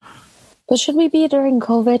But should we be during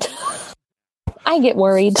COVID? I get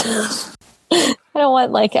worried. I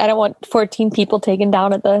don't want 14 people taken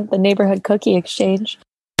down at the neighborhood cookie exchange.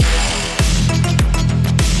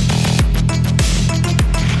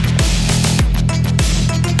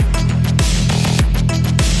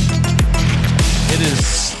 It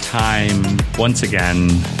is time once again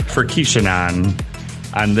for Kishanan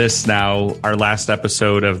on this now, our last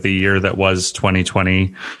episode of the year that was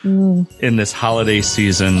 2020 in this holiday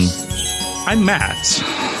season. I'm Matt.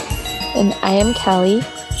 And I am Kelly.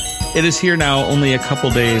 It is here now only a couple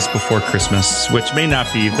days before Christmas, which may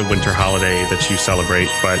not be the winter holiday that you celebrate,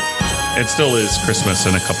 but it still is Christmas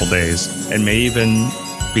in a couple days, and may even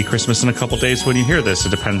be Christmas in a couple days when you hear this. It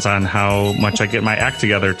depends on how much I get my act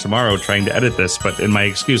together tomorrow trying to edit this. But in my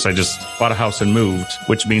excuse, I just bought a house and moved,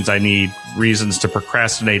 which means I need reasons to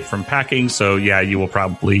procrastinate from packing. So yeah, you will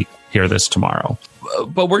probably hear this tomorrow.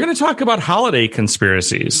 But we're going to talk about holiday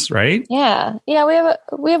conspiracies, right? Yeah.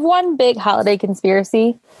 We have one big holiday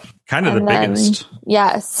conspiracy. Kind of the biggest.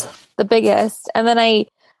 Yes, the biggest. And then I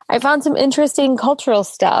found some interesting cultural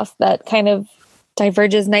stuff that kind of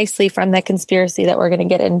diverges nicely from the conspiracy that we're going to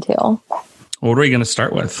get into. What are we going to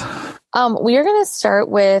start with? We are going to start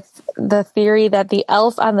with the theory that the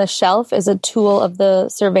elf on the shelf is a tool of the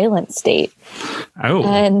surveillance state. Oh.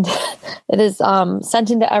 And it is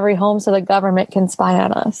sent into every home so the government can spy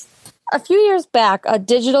on us. A few years back, a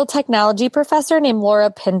digital technology professor named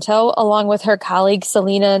Laura Pinto, along with her colleague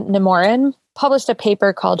Selena Nemorin, published a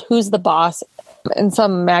paper called Who's the Boss in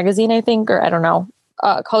some magazine, I think, or I don't know,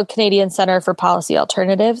 called Canadian Center for Policy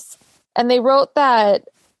Alternatives. And they wrote that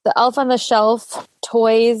the elf on the shelf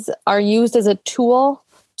toys are used as a tool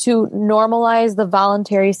to normalize the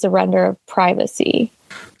voluntary surrender of privacy.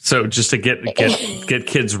 So just to get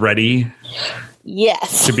kids ready.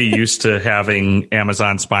 Yes. To be used to having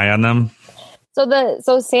Amazon spy on them.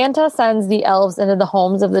 So Santa sends the elves into the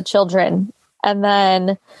homes of the children, and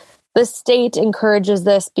then the state encourages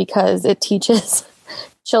this because it teaches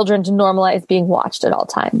children to normalize being watched at all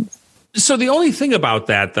times. So the only thing about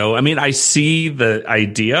that, though, I mean, I see the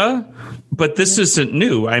idea, but this isn't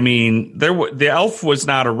new. I mean, the elf was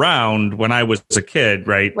not around when I was a kid,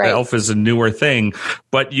 right? The elf is a newer thing,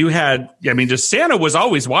 but just Santa was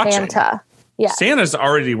always watching. Santa. Yeah. Santa's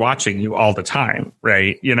already watching you all the time,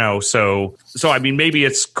 right? So I mean, maybe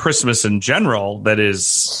it's Christmas in general that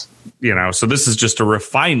is, so this is just a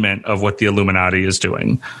refinement of what the Illuminati is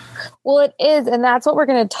doing. Well, it is. And that's what we're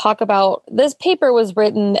going to talk about. This paper was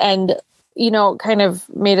written and, kind of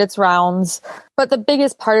made its rounds. But the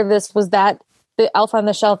biggest part of this was that the elf on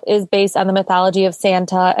the shelf is based on the mythology of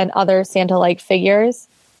Santa and other Santa-like figures.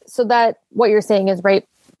 So that what you're saying is right,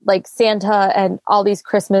 like Santa and all these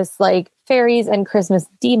Christmas like fairies and Christmas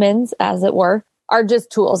demons, as it were, are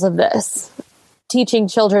just tools of this, teaching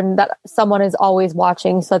children that someone is always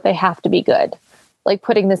watching so that they have to be good. Like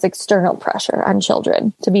putting this external pressure on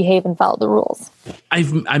children to behave and follow the rules.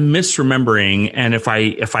 I'm misremembering, and if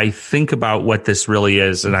I think about what this really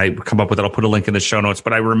is, and I come up with it, I'll put a link in the show notes.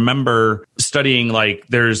 But I remember studying like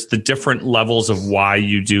there's the different levels of why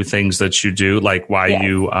you do things that you do, like why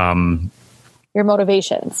you your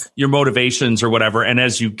motivations or whatever. And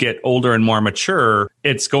as you get older and more mature,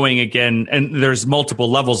 it's going again, and there's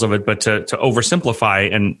multiple levels of it. But to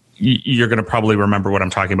oversimplify, and you're going to probably remember what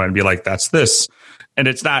I'm talking about and be like, that's this. And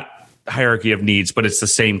it's not hierarchy of needs, but it's the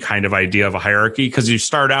same kind of idea of a hierarchy, because you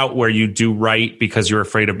start out where you do right because you're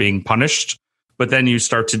afraid of being punished, but then you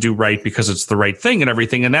start to do right because it's the right thing and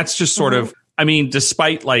everything. And that's just sort of, I mean,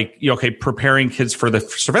 despite like, preparing kids for the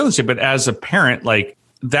surveillance, but as a parent, like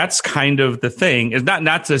that's kind of the thing. It's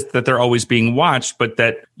not just that they're always being watched, but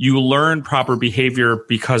that you learn proper behavior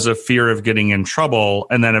because of fear of getting in trouble.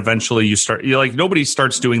 And then eventually nobody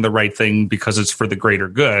starts doing the right thing because it's for the greater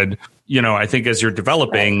good. I think as you're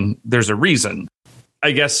developing, there's a reason.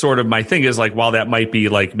 I guess sort of my thing is like, while that might be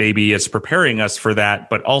like, maybe it's preparing us for that,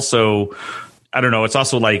 but also, I don't know, it's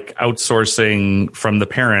also like outsourcing from the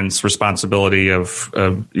parents' responsibility of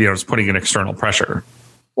it's putting in external pressure.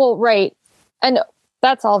 Well, right. And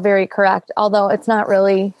that's all very correct. Although it's not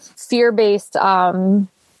really fear-based,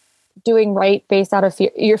 doing right based out of fear,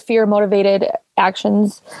 your fear-motivated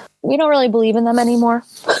actions. We don't really believe in them anymore.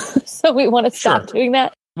 So we want to stop doing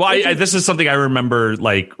that. Well, this is something I remember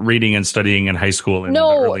like reading and studying in high school in the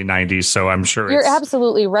early 90s. So I'm sure you're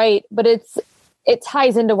absolutely right. But it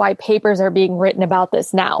ties into why papers are being written about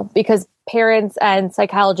this now, because parents and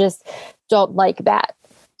psychologists don't like that.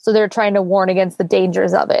 So they're trying to warn against the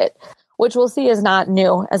dangers of it, which we'll see is not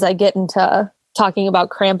new as I get into talking about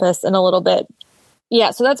Krampus in a little bit.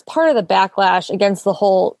 Yeah, so that's part of the backlash against the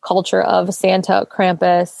whole culture of Santa,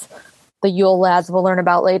 Krampus, the Yule lads will learn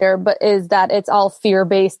about later, but is that it's all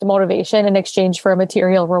fear-based motivation in exchange for a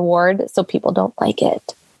material reward. So people don't like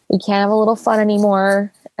it. We can't have a little fun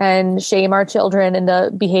anymore and shame our children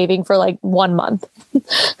into behaving for like 1 month.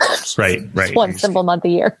 Right. One simple month a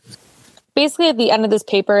year. Basically, at the end of this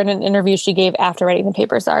paper, in an interview she gave after writing the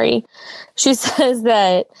paper, she says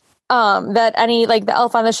that any, like the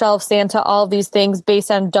Elf on the Shelf, Santa, all of these things based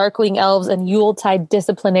on Darkling elves and Yuletide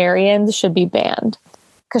disciplinarians should be banned.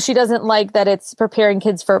 Because she doesn't like that it's preparing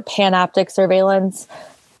kids for panoptic surveillance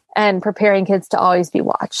and preparing kids to always be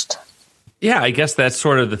watched. Yeah, I guess that's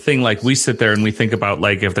sort of the thing. Like, we sit there and we think about,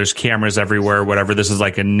 like, if there's cameras everywhere, whatever, this is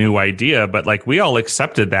like a new idea. But like, we all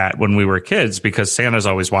accepted that when we were kids because Santa's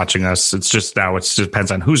always watching us. It's just now it depends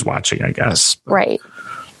on who's watching, I guess. Right.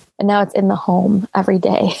 And now it's in the home every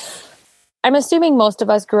day. I'm assuming most of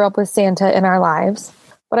us grew up with Santa in our lives,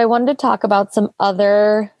 but I wanted to talk about some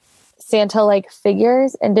other Santa-like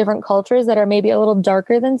figures in different cultures that are maybe a little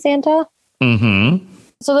darker than Santa. Mm-hmm.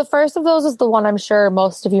 So the first of those is the one I'm sure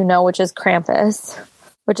most of you know, which is Krampus,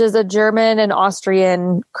 which is a German and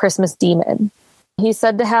Austrian Christmas demon. He's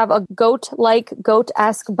said to have a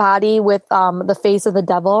goat-esque body with the face of the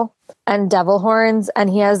devil and devil horns,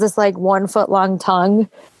 and he has this like 1 foot long tongue,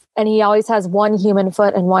 and he always has one human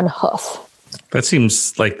foot and one hoof. That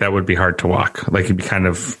seems like that would be hard to walk. Like, he'd be kind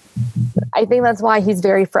of... I think that's why he's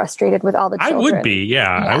very frustrated with all the children. I would be, yeah.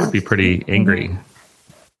 I would be pretty angry.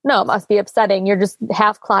 No, it must be upsetting. You're just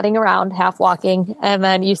half clotting around, half walking, and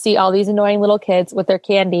then you see all these annoying little kids with their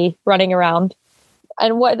candy running around.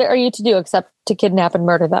 And what are you to do except to kidnap and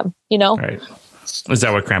murder them, you know? Right. Is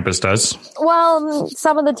that what Krampus does? Well,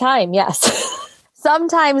 some of the time, yes.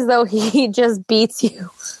 Sometimes, though, he just beats you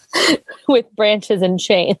with branches and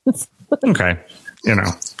chains. Okay. You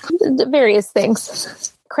know. Various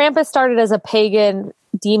things. Krampus started as a pagan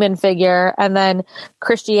demon figure, and then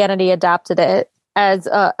Christianity adopted it as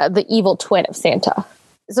the evil twin of Santa.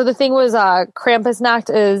 So the thing was,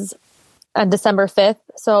 Krampusnacht is on December 5th.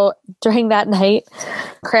 So during that night,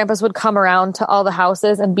 Krampus would come around to all the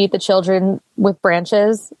houses and beat the children with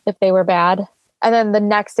branches if they were bad. And then the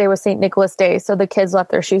next day was St. Nicholas Day. So the kids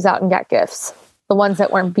left their shoes out and got gifts. The ones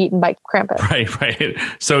that weren't beaten by Krampus. Right.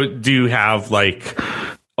 So do you have like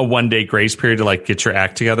a 1 day grace period to like get your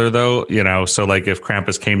act together though? You know, so like if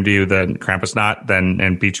Krampus came to you, then Krampus not, then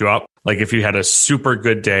and beat you up. Like if you had a super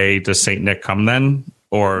good day, does Saint Nick come then?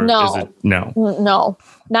 Or no. Is it no? No,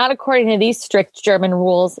 not according to these strict German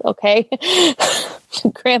rules. Okay.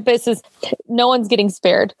 Krampus is, no one's getting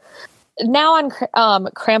spared. Now on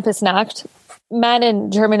Krampusnacht, men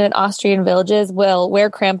in German and Austrian villages will wear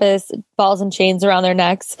Krampus balls and chains around their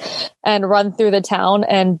necks and run through the town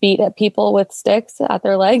and beat at people with sticks at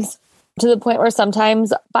their legs, to the point where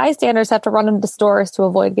sometimes bystanders have to run into stores to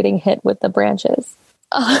avoid getting hit with the branches.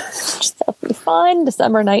 That'll be fun.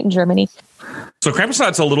 December night in Germany. So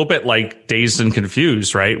Krampusnacht's a little bit like Dazed and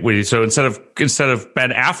Confused, right? So instead of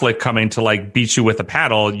Ben Affleck coming to like beat you with a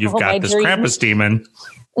paddle, you've got this dream. Krampus demon.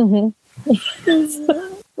 Mm-hmm.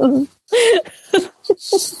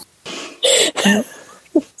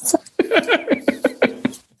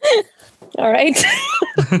 All right.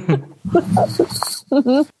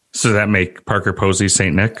 So that make Parker Posey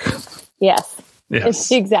Saint Nick? Yes. It's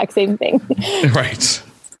the exact same thing. Right.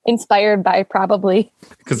 Inspired by, probably.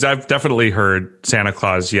 Because I've definitely heard Santa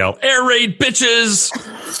Claus yell, "Air raid, bitches!"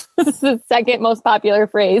 This is the second most popular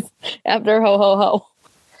phrase after ho, ho, ho.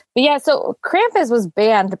 But yeah, so Krampus was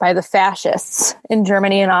banned by the fascists in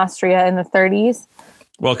Germany and Austria in the 30s.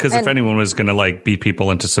 Well, because if anyone was going to like beat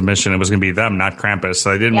people into submission, it was going to be them, not Krampus.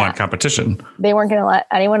 So they didn't want competition. They weren't going to let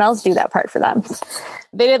anyone else do that part for them.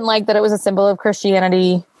 They didn't like that it was a symbol of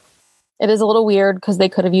Christianity. It is a little weird because they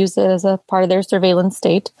could have used it as a part of their surveillance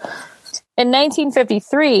state. In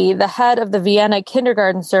 1953, the head of the Vienna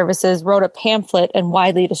kindergarten services wrote a pamphlet and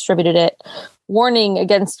widely distributed it, warning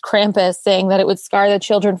against Krampus, saying that it would scar the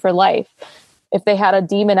children for life if they had a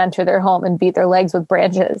demon enter their home and beat their legs with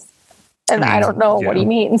branches. And I don't know what he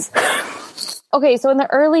means. Okay, so in the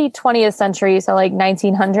early 20th century, so like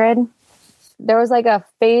 1900, there was like a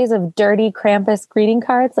phase of dirty Krampus greeting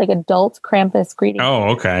cards, like adult Krampus greeting cards.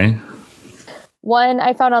 Oh, okay. One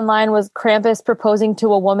I found online was Krampus proposing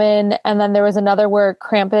to a woman, and then there was another where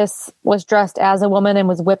Krampus was dressed as a woman and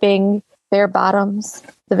was whipping bare bottoms.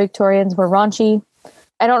 The Victorians were raunchy.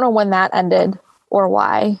 I don't know when that ended or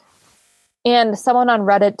why. And someone on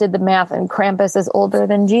Reddit did the math, and Krampus is older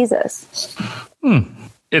than Jesus.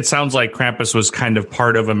 It sounds like Krampus was kind of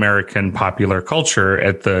part of American popular culture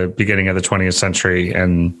at the beginning of the 20th century.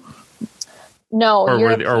 And no,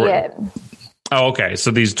 European. Oh, okay.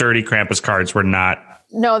 So these dirty Krampus cards were not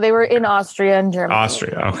No, they were in Austria and Germany.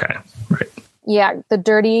 Austria. Okay. Right. Yeah. The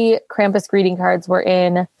dirty Krampus greeting cards were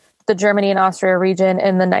in the Germany and Austria region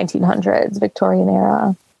in the 1900s, Victorian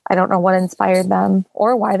era. I don't know what inspired them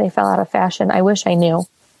or why they fell out of fashion. I wish I knew.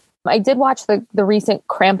 I did watch the recent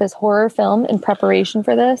Krampus horror film in preparation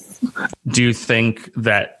for this. Do you think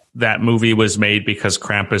that movie was made because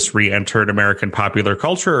Krampus re-entered American popular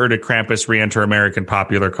culture, or did Krampus re-enter American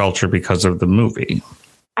popular culture because of the movie?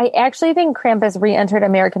 I actually think Krampus re-entered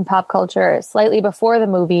American pop culture slightly before the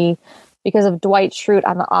movie because of Dwight Schrute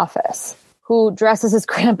on The Office, who dresses as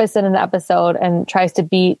Krampus in an episode and tries to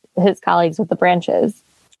beat his colleagues with the branches.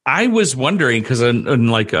 I was wondering, because in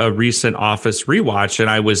like a recent Office rewatch, and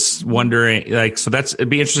I was wondering, like, so it'd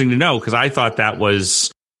be interesting to know, because I thought that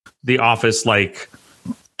was The Office, like,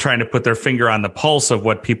 trying to put their finger on the pulse of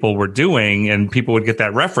what people were doing, and people would get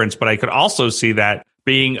that reference. But I could also see that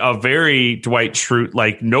being a very Dwight Schrute,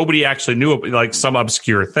 like, nobody actually knew it, like some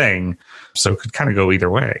obscure thing. So it could kind of go either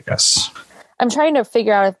way, I guess. I'm trying to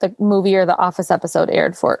figure out if the movie or the Office episode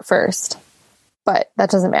aired first, but that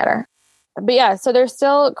doesn't matter. But yeah, so there's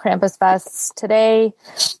still Krampus fests today.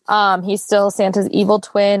 He's still Santa's evil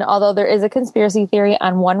twin, although there is a conspiracy theory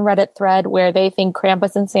on one Reddit thread where they think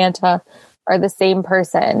Krampus and Santa are the same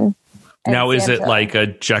person. Now, is it like a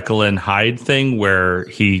Jekyll and Hyde thing where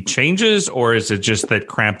he changes, or is it just that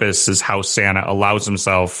Krampus is how Santa allows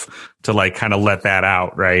himself to, like, kind of let that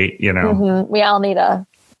out, right? You know, We all need an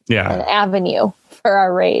avenue for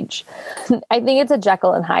our rage. I think it's a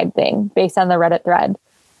Jekyll and Hyde thing based on the Reddit thread.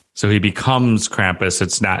 So he becomes Krampus.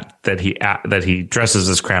 It's not that he dresses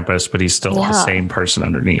as Krampus, but he's still the same person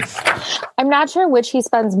underneath. I'm not sure which he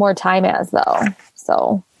spends more time as, though.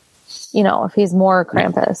 So, you know, if he's more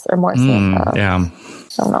Krampus or more Santa. Yeah. I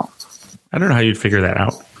don't know. I don't know how you'd figure that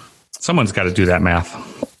out. Someone's got to do that math.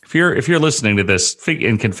 If you're listening to this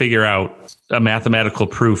and can figure out a mathematical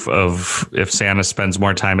proof of if Santa spends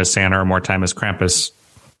more time as Santa or more time as Krampus,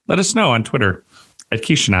 let us know on Twitter at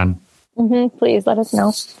Kishanon. Please let us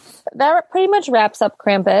know. That pretty much wraps up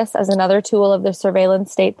Krampus as another tool of the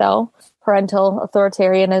surveillance state, though, parental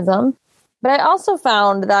authoritarianism. But I also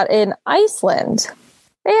found that in Iceland,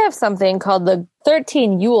 they have something called the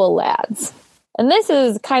 13 Yule lads. And this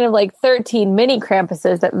is kind of like 13 mini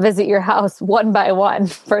Krampuses that visit your house one by one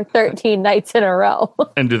for 13 nights in a row.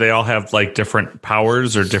 And do they all have like different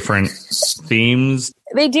powers or different themes?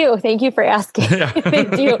 They do. Thank you for asking. Yeah. They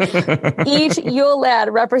do. Each Yule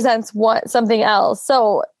lad represents something else.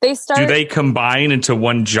 So they start. Do they combine into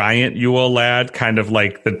one giant Yule lad, kind of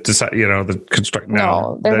like the construct?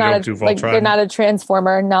 No, they're not. They're not a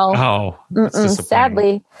transformer. No. Oh,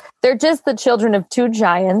 sadly, they're just the children of two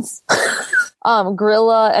giants,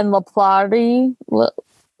 Grilla and Lepalati.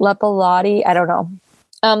 I don't know.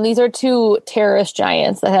 These are two terrorist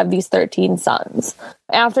giants that have these 13 sons.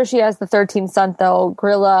 After she has the 13th son, though,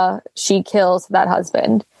 Grilla, she kills that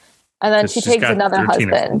husband. And then she takes another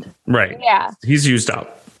husband. Right. Yeah. He's used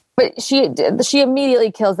up. But she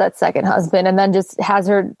immediately kills that second husband and then just has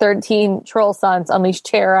her 13 troll sons unleash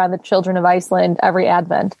terror on the children of Iceland every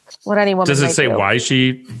Advent. What any woman Does it say do. Why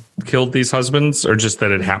she killed these husbands, or just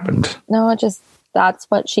that it happened? No, that's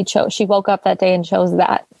what she chose. She woke up that day and chose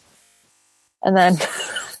that. And then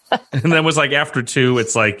was like, after 2,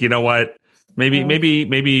 it's like, you know what? Maybe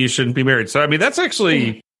you shouldn't be married. So, I mean, that's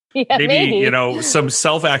actually maybe, some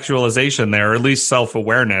self-actualization there, or at least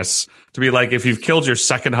self-awareness to be like, if you've killed your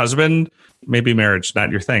second husband, maybe marriage,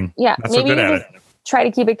 not your thing. Yeah. Not so good at it. Try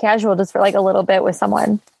to keep it casual just for like a little bit with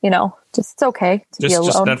someone, just it's okay to be alone.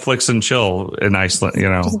 Just Netflix and chill in Iceland,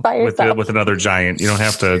 just by yourself. with another giant. You don't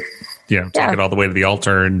have to, take it all the way to the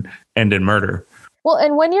altar and end in murder. Well,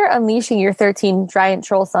 and when you're unleashing your 13 giant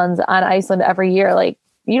troll sons on Iceland every year, like,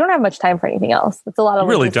 you don't have much time for anything else. It's a lot of.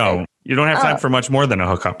 You really don't. You don't have time for much more than a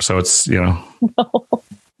hookup. So it's, No,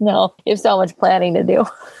 you have so much planning to do.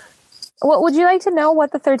 What would you like to know?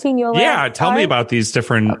 What the 13 Yule lads Yeah, tell are? me about these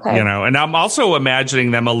different, and I'm also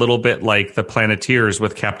imagining them a little bit like the Planeteers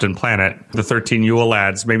with Captain Planet. The 13 Yule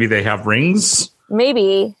lads. Maybe they have rings.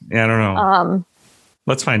 Maybe. Yeah, I don't know.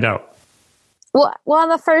 Let's find out. Well, on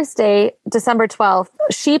the first day, December 12th,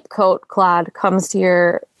 Sheepcoat Clod comes to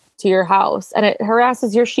your house and it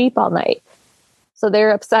harasses your sheep all night. So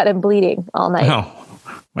they're upset and bleeding all night. Oh,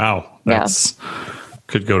 wow. That's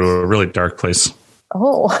could go to a really dark place.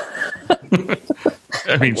 Oh.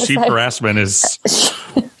 I mean, sheep harassment is...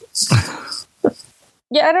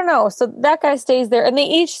 Yeah, I don't know. So that guy stays there and they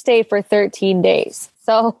each stay for 13 days.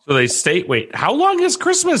 So they stay... Wait, how long is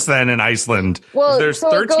Christmas then in Iceland? Well, there's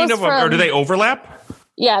 13 of them, or do they overlap?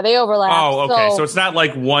 Yeah, they overlap. Oh, okay. So it's not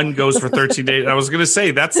like one goes for 13 days. I was going to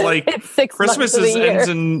say that's like Christmas ends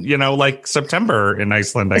in, like September in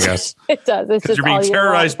Iceland, I guess. It does. It's just you're being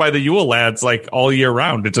terrorized by the Yule lads like all year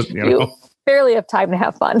round. It just, You barely have time to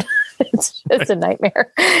have fun. It's just a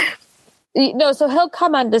nightmare. No, so he'll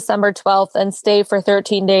come on December 12th and stay for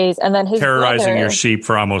 13 days. And then his terrorizing your sheep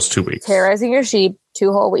for almost 2 weeks. Terrorizing your sheep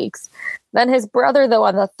 2 whole weeks. Then his brother, though,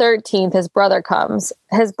 on the 13th, his brother comes.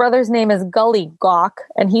 His brother's name is Gully Gawk,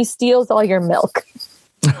 and he steals all your milk.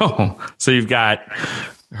 Oh, so you've got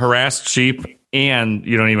harassed sheep and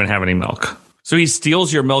you don't even have any milk. So he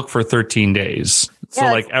steals your milk for 13 days. So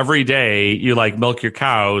like every day you like milk your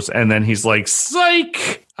cows and then he's like,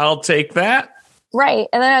 psych, I'll take that. Right.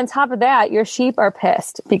 And then on top of that, your sheep are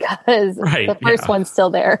pissed because the first one's still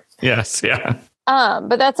there. Yes. Yeah.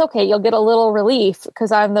 But that's okay. You'll get a little relief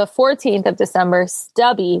because on the 14th of December,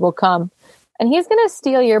 Stubby will come and he's going to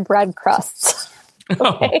steal your bread crusts.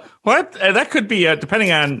 Okay. Oh, what? That could be,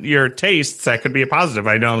 depending on your tastes, that could be a positive.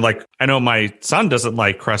 I know my son doesn't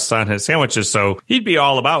like crusts on his sandwiches, so he'd be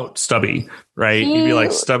all about Stubby, right? He'd be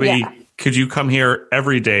like, Stubby, could you come here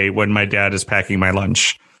every day when my dad is packing my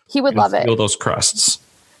lunch? He would love it. Steal those crusts.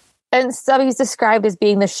 And Stubby's described as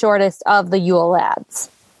being the shortest of the Yule lads.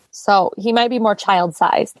 So he might be more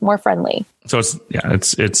child-sized, more friendly. So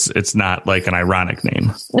it's not like an ironic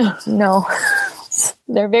name. No.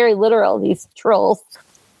 They're very literal, these trolls.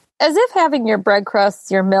 As if having your bread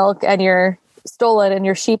crusts, your milk, and your stolen and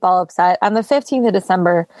your sheep all upset, on the 15th of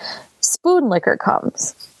December, Spoon Licker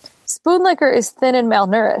comes. Spoon Licker is thin and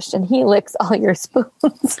malnourished, and he licks all your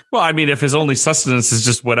spoons. Well, I mean, if his only sustenance is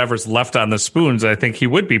just whatever's left on the spoons, I think he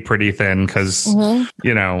would be pretty thin because,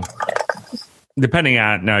 depending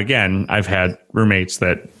on, now again, I've had roommates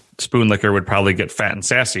that Spoon Licker would probably get fat and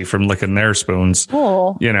sassy from licking their spoons,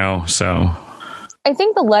 so... I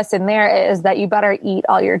think the lesson there is that you better eat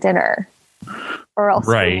all your dinner. Or else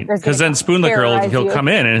right. Because then Spoon Licker, he'll come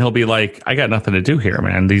in and he'll be like, I got nothing to do here,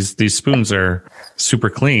 man. These spoons are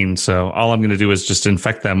super clean. So all I'm going to do is just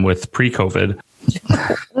infect them with pre-COVID.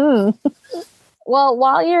 Well,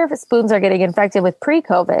 while your spoons are getting infected with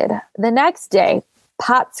pre-COVID, the next day,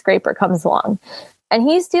 Pot Scraper comes along. And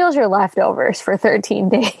he steals your leftovers for 13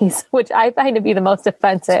 days, which I find to be the most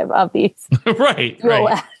offensive of these. Right.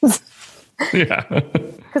 Yeah,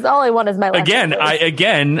 because all I want is my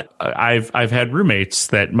leftovers. I've had roommates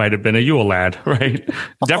that might have been a Yule lad, right?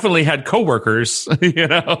 Definitely had coworkers,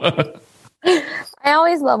 I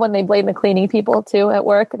always love when they blame the cleaning people too at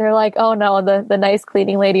work. They're like, "Oh no, the nice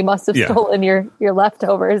cleaning lady must have stolen your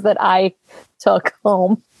leftovers that I took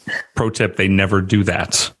home." Pro tip, they never do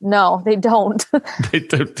that. No, they don't.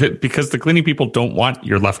 Because the cleaning people don't want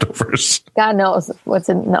your leftovers. God knows what's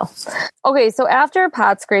in. No. Okay, so after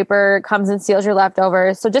Pot Scraper comes and steals your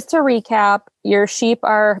leftovers, so just to recap, your sheep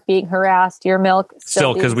are being harassed, your milk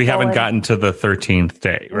still because we haven't gotten to the 13th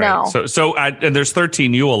day, right? No. And there's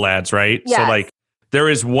 13 Yule lads, right? Yes. So like there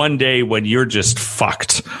is one day when you're just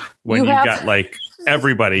fucked when you've got like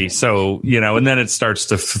everybody, so and then it starts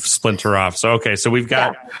to splinter off. So okay, so we've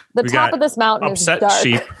got the top of this mountain upset is dark.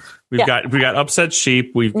 sheep. We got upset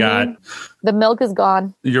sheep. We've got the milk is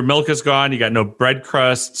gone. Your milk is gone. You got no bread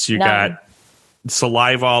crusts. You got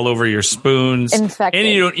saliva all over your spoons, infected.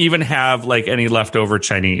 And you don't even have like any leftover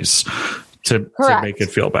Chinese to make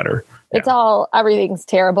it feel better. It's everything's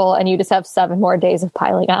terrible, and you just have 7 more days of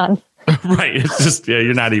piling on. Right. It's just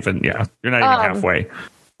you're not even halfway.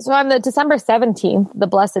 So on the December 17th, the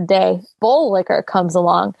blessed day, Bowl Licker comes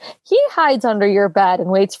along. He hides under your bed and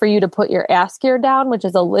waits for you to put your askir down, which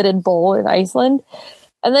is a lidded bowl in Iceland.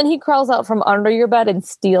 And then he crawls out from under your bed and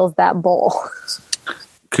steals that bowl.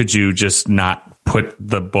 Could you just not put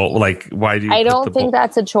the bowl? Like, why do you? I don't think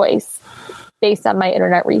that's a choice based on my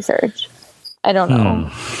internet research. I don't know.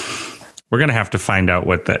 We're going to have to find out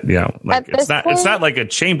what that, like it's not like a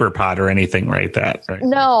chamber pot or anything, right? Right?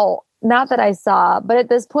 No. Not that I saw, but at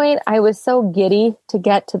this point, I was so giddy to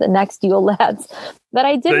get to the next Yule lads that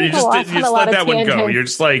I didn't go off on a lot of tangents. You just let that one go. You're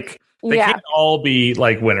just like, they can't all be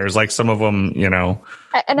like winners. Like some of them, And I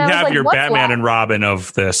you have like, your Batman and Robin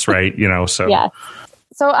of this, right? So yeah.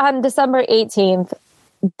 So on December 18th,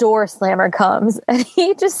 Door Slammer comes and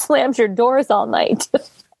he just slams your doors all night.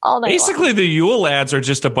 Basically, long. The Yule lads are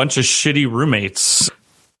just a bunch of shitty roommates.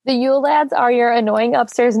 The Yule lads are your annoying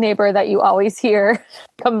upstairs neighbor that you always hear,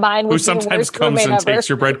 combined with who sometimes comes and takes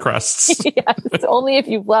your bread crusts. Yes, only if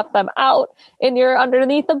you've left them out and you're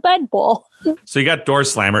underneath the bed bowl. So you got Door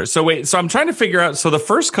Slammer. So wait, so I'm trying to figure out. So the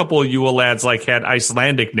first couple of Yule lads like had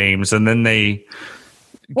Icelandic names, and then they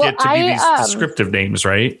get to be these descriptive names,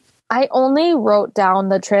 right? I only wrote down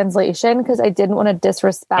the translation because I didn't want to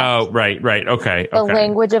disrespect. Oh, right. Okay. The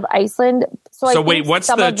language of Iceland. So wait, what's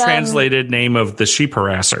the translated name of the sheep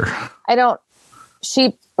harasser?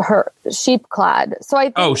 Sheep clad. So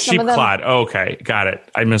I think sheep clad. Okay, got it.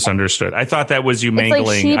 I misunderstood. I thought that was you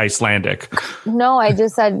mangling Icelandic. No, I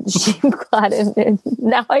just said sheep clad, and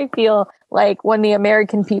now I feel like when the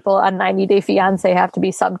American people on 90 Day Fiance have to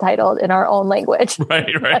be subtitled in our own language. Right.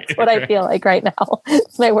 That's what I feel like right now.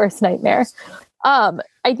 It's my worst nightmare.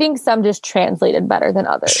 I think some just translated better than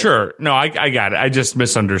others. Sure. No, I got it. I just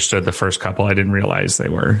misunderstood the first couple. I didn't realize they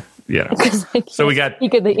were, So we got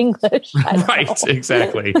speak of the English. Right,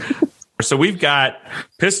 exactly. So we've got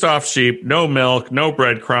pissed off sheep, no milk, no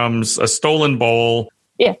breadcrumbs, a stolen bowl.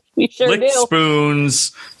 Yeah, we sure licked do.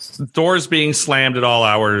 Spoons, doors being slammed at all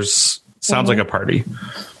hours. Sounds like a party.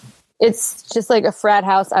 It's just like a frat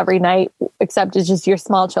house every night, except it's just your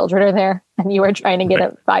small children are there and you are trying to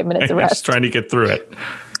get 5 minutes of rest. Just trying to get through it.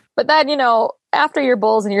 But then, after your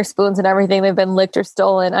bowls and your spoons and everything, they've been licked or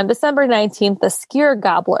stolen. On December 19th, the skyr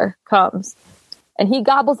gobbler comes and he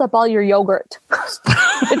gobbles up all your yogurt.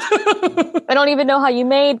 I don't even know how you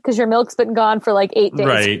made because your milk's been gone for like 8 days.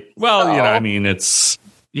 Right. Well, it's...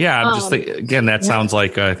 Yeah, I'm just thinking, again, that sounds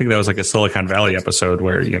like, I think that was like a Silicon Valley episode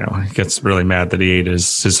where, he gets really mad that he ate his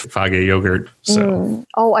Fage yogurt. So.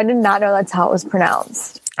 Oh, I did not know that's how it was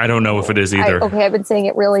pronounced. I don't know if it is either. I've been saying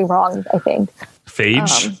it really wrong, I think.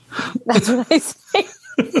 Phage? That's what I say.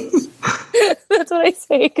 That's what I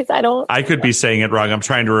say because I don't. I could be saying it wrong. I'm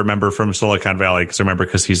trying to remember from Silicon Valley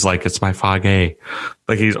because he's like, it's my Fage.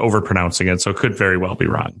 Like he's overpronouncing it. So it could very well be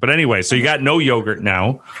wrong. But anyway, so you got no yogurt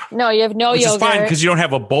now. No, you have no which yogurt. Which is fine because you don't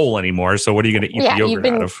have a bowl anymore. So what are you going to eat the yogurt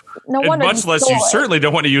out of? No wonder. Much less you certainly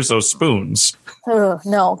don't want to use those spoons.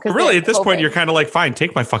 No. But really, at this point, you're kind of like, fine,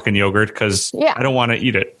 take my fucking yogurt because I don't want to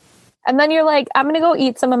eat it. And then you're like, I'm going to go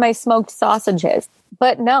eat some of my smoked sausages.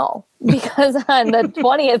 But no, because on the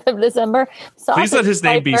 20th of December, please let his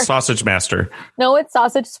name be Sausage Master. No, it's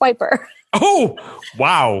Sausage Swiper. Oh,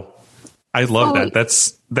 wow. I love that.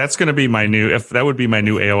 That's going to be my new, if that would be my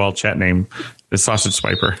new AOL chat name, the Sausage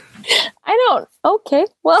Swiper. Okay,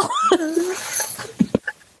 well, I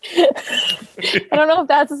don't know if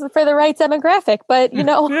that's for the right demographic, but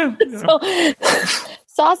So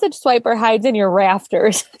Sausage Swiper hides in your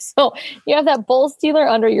rafters. So you have that bowl stealer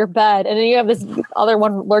under your bed, and then you have this other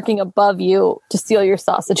one lurking above you to steal your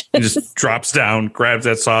sausages. He just drops down, grabs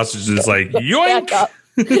that sausage, and is like, yoink!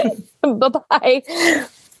 Bye-bye.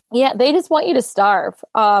 Yeah, they just want you to starve.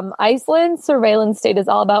 Iceland's surveillance state is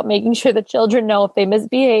all about making sure the children know if they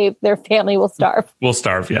misbehave, their family will starve. Will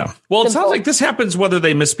starve, yeah. Well, it sounds like this happens whether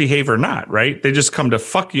they misbehave or not, right? They just come to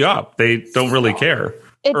fuck you up. They don't really care.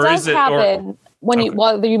 It does happen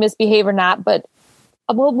whether you misbehave or not, but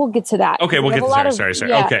we'll get to that. Okay, we'll get to that. Sorry.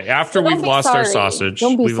 Yeah. Okay, after we've lost our sausage,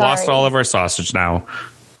 we've lost all of our sausage now.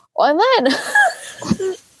 Well, and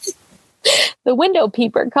then the window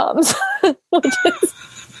peeper comes, which is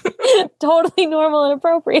totally normal and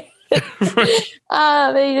appropriate.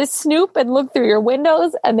 They just snoop and look through your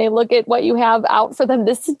windows and they look at what you have out for them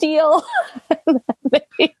to steal.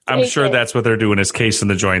 I'm sure that's what they're doing is casing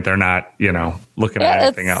the joint. They're not, looking at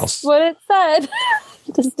anything else. What it said.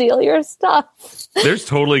 To steal your stuff. There's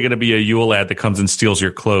totally going to be a Yule lad that comes and steals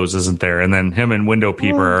your clothes, isn't there? And then him and Window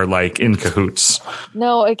Peeper are like in cahoots.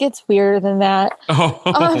 No, it gets weirder than that.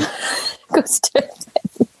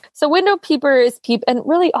 So Window Peeper is and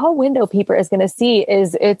really all Window Peeper is going to see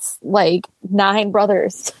is it's like 9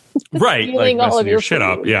 brothers. Right. Like all of your shit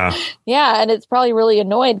up. Yeah. Yeah. And it's probably really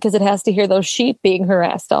annoyed because it has to hear those sheep being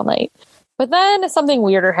harassed all night. But then something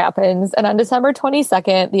weirder happens. And on December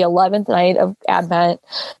 22nd, the 11th night of Advent,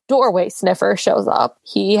 doorway sniffer shows up.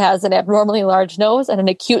 He has an abnormally large nose and an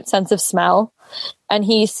acute sense of smell. And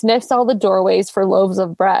he sniffs all the doorways for loaves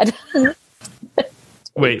of bread.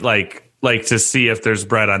 Wait, like to see if there's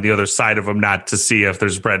bread on the other side of them, not to see if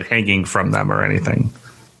there's bread hanging from them or anything.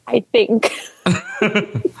 I think.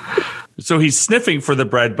 So he's sniffing for the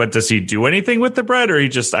bread, but does he do anything with the bread or he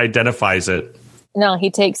just identifies it? No,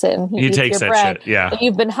 he takes it. And he takes that bread shit, yeah.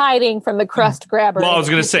 You've been hiding from the crust grabber. Well, I was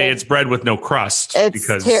going to say it's bread with no crust.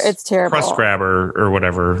 Because it's terrible. Crust grabber or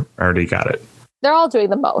whatever already got it. They're all doing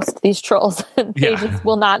the most, these trolls. They just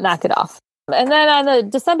will not knock it off. And then on the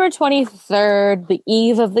December 23rd, the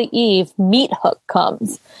eve of the eve, Meat Hook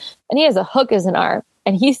comes. And he has a hook as an arm.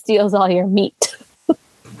 And he steals all your meat.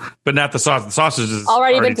 But not the sausage. The sausage is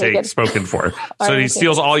already been taken. Spoken for. So he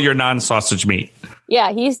steals all your non-sausage meat.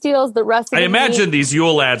 Yeah, he steals the rest of the I imagine these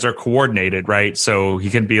Yule lads are coordinated, right? So he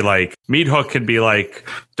can be like, Meat Hook can be like,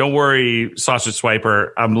 don't worry, Sausage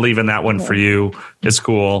Swiper, I'm leaving that one for you. It's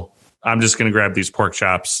cool. I'm just going to grab these pork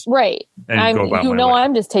chops. Right. And go about my way.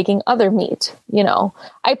 I'm just taking other meat,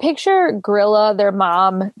 I picture Grilla, their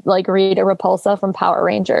mom, like Rita Repulsa from Power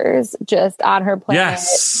Rangers, just on her planet.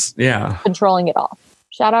 Yes. Yeah. Controlling it all.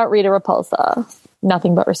 Shout out Rita Repulsa.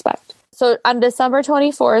 Nothing but respect. So on December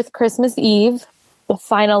 24th, Christmas Eve, the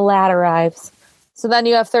final lad arrives. So then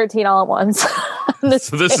you have 13 all at once.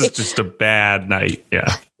 So this is just a bad night.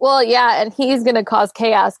 Yeah. Well, yeah. And he's going to cause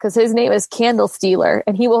chaos because his name is Candle Stealer,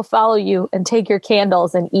 and he will follow you and take your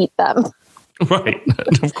candles and eat them. Right.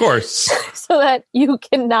 Of course. So that you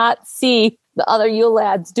cannot see the other Yule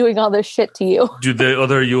lads doing all this shit to you. Do the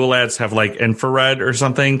other Yule lads have like infrared or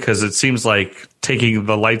something? Because it seems like taking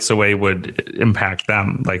the lights away would impact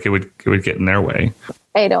them. Like it would get in their way.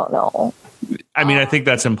 I don't know. I mean, I think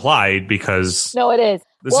that's implied because no, it is.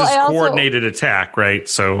 This is coordinated attack, right?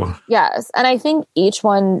 So yes, and I think each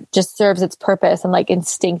one just serves its purpose and like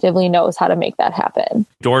instinctively knows how to make that happen.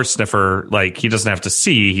 Door sniffer, like he doesn't have to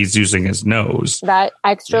see; he's using his nose. That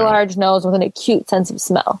extra large nose with an acute sense of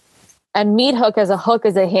smell. And meat hook as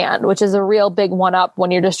a hand, which is a real big one up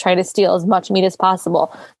when you're just trying to steal as much meat as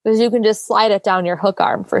possible, because you can just slide it down your hook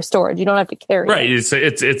arm for storage. You don't have to carry it. Right.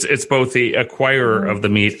 It's both the acquirer of the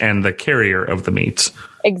meat and the carrier of the meat.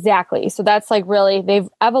 Exactly. So that's like really,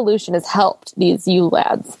 evolution has helped these Yule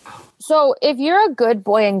lads. So if you're a good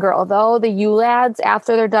boy and girl, though, the Yule lads,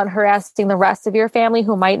 after they're done harassing the rest of your family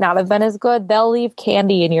who might not have been as good, they'll leave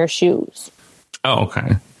candy in your shoes. Oh,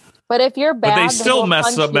 okay. But if you're bad, but they still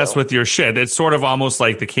mess with your shit. It's sort of almost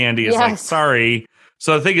like the candy is like, sorry.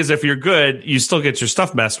 So the thing is, if you're good, you still get your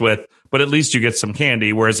stuff messed with, but at least you get some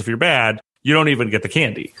candy. Whereas if you're bad, you don't even get the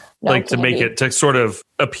candy. To make it, to sort of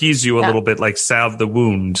appease you a little bit, like salve the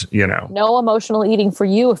wound, No emotional eating for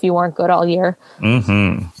you if you weren't good all year.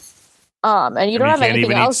 Mm-hmm. And you don't have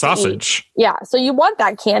anything else to eat. Yeah, so you want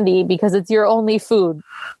that candy because it's your only food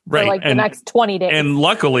for the next 20 days. And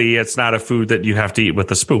luckily, it's not a food that you have to eat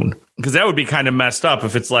with a spoon, because that would be kind of messed up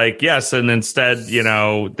if it's like, yes, and instead,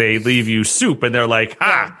 they leave you soup and they're like,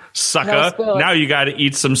 sucker, now you got to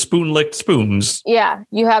eat some spoon-licked spoons. Yeah,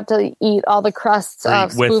 you have to eat all the crusts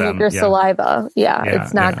of spoon-licker saliva. Yeah,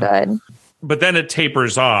 it's not good. But then it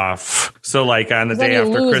tapers off. So like on the day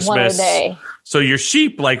after Christmas, so your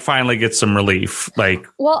sheep finally gets some relief.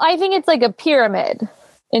 Well, I think it's like a pyramid.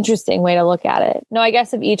 Interesting way to look at it. No, I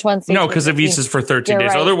guess if each one's because if each is for 13 days.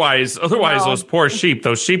 Right. Otherwise, those poor sheep,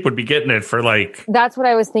 those sheep would be getting it for That's what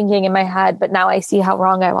I was thinking in my head, but now I see how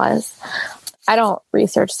wrong I was. I don't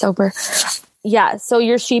research sober. Yeah, so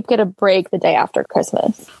your sheep get a break the day after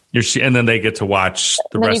Christmas. And then they get to watch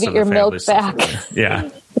the rest of the family. You get your milk back. Yeah.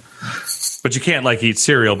 But you can't like eat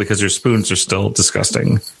cereal because your spoons are still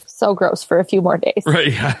disgusting. So gross for a few more days.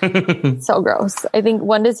 Right. Yeah. So gross. I think,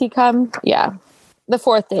 when does he come? Yeah. The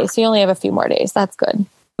 4th day. So you only have a few more days. That's good.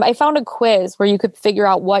 I found a quiz where you could figure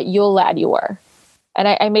out what Yule lad you were. And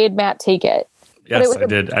I made Matt take it. Yes, I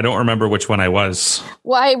did. I don't remember which one I was.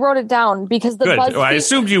 Well, I wrote it down because the BuzzFeed... I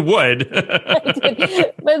assumed you would. I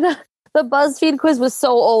did. But the BuzzFeed quiz was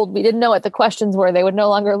so old, we didn't know what the questions were. They would no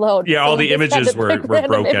longer load. Yeah, all the images were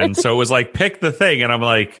broken. Images. So it was like, pick the thing. And I'm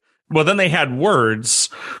like, well, then they had words,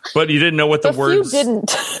 but you didn't know what the words...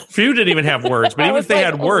 Few didn't even have words. But even if they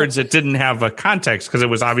had words, it didn't have a context because it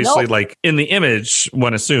was obviously in the image,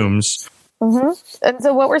 one assumes. Mm-hmm. And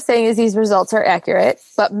so what we're saying is these results are accurate.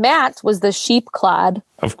 But Matt was the sheep clad.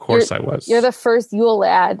 Of course I was. You're the first Yule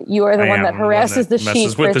lad. You are the one that harasses the sheep.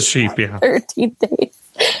 Messes with the sheep, yeah. 13 days.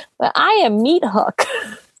 But I am Meat Hook.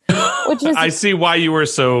 Which is, I see why you were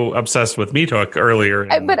so obsessed with Meat Hook earlier.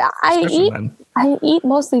 But I eat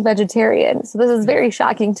mostly vegetarian, so this is very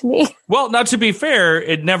shocking to me. Well, now to be fair,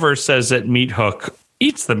 it never says that Meat Hook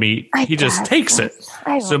eats the meat. He just takes it.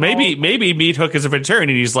 So maybe Meat Hook is a vegetarian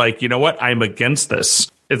and he's like, you know what? I'm against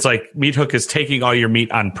this. It's like Meat Hook is taking all your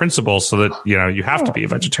meat on principle so that, you have to be a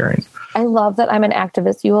vegetarian. I love that I'm an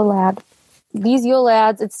activist Yule lad. These Yule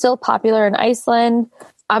lads, it's still popular in Iceland.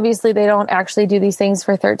 Obviously, they don't actually do these things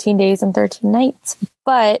for 13 days and 13 nights,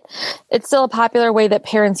 but it's still a popular way that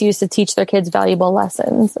parents use to teach their kids valuable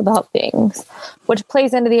lessons about things, which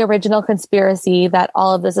plays into the original conspiracy that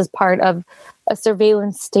all of this is part of a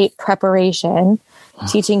surveillance state preparation,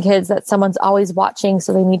 teaching kids that someone's always watching,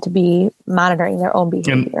 so they need to be monitoring their own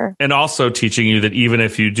behavior. And also teaching you that even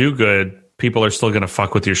if you do good, people are still going to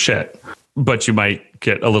fuck with your shit, but you might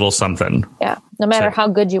get a little something. Yeah, no matter how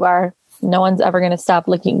good you are. No one's ever going to stop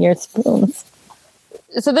licking your spoons.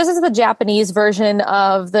 So this is the Japanese version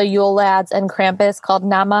of the Yule lads and Krampus called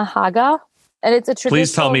Namahaga. And it's a traditional...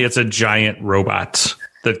 Please tell me it's a giant robot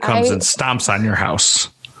that comes and stomps on your house.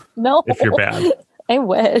 No. If you're bad. I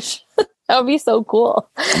wish. That would be so cool.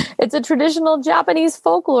 It's a traditional Japanese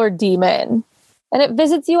folklore demon, and it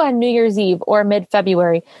visits you on New Year's Eve or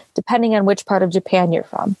mid-February, depending on which part of Japan you're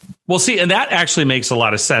from. Well, see, and that actually makes a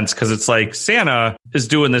lot of sense because it's like Santa is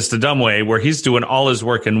doing this the dumb way where he's doing all his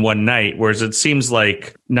work in one night, whereas it seems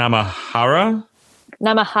like Namahaga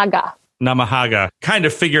kind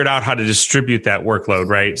of figured out how to distribute that workload,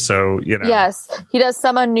 right? So, Yes, he does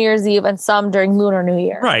some on New Year's Eve and some during Lunar New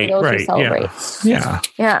Year. Right.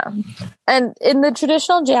 Yeah. And in the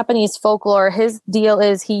traditional Japanese folklore, his deal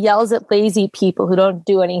is he yells at lazy people who don't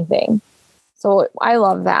do anything. So I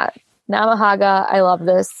love that. Namahaga, I love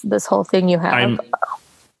this whole thing you have.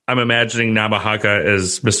 I'm imagining Namahaga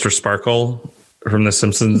as Mr. Sparkle from The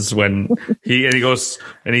Simpsons when he goes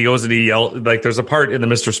and he yells, like there's a part in the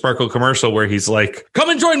Mr. Sparkle commercial where he's like, "Come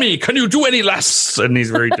and join me. Can you do any less?" And he's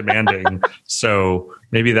very demanding. So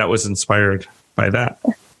maybe that was inspired by that.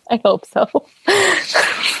 I hope so.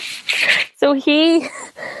 So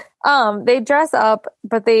they dress up,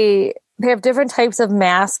 but they have different types of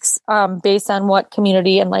masks based on what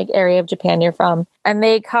community and like area of Japan you're from. And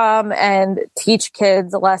they come and teach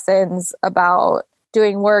kids lessons about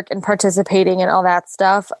doing work and participating and all that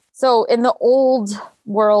stuff. So in the old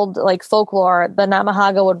world, like folklore, the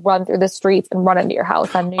Namahaga would run through the streets and run into your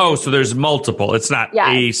house on New Year's. So there's multiple. It's not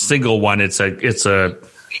a single one. It's a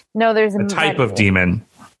type of demon.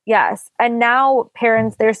 Yes. And now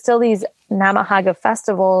there's still these Namahaga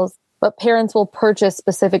festivals, but parents will purchase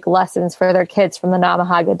specific lessons for their kids from the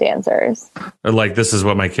Namahaga dancers. They're like, this is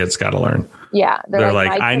what my kids got to learn. Yeah. They're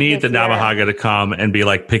like I need the Namahaga to come and be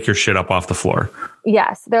like, pick your shit up off the floor.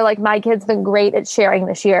 Yes. They're like, my kid's been great at sharing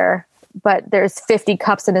this year, but there's 50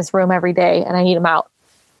 cups in his room every day and I need him out.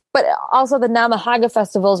 But also the Namahaga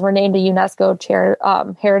festivals were named a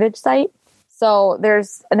UNESCO heritage site. So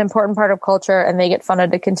there's an important part of culture and they get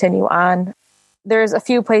funded to continue on. There's a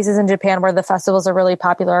few places in Japan where the festivals are really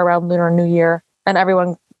popular around Lunar New Year and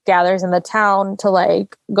everyone gathers in the town to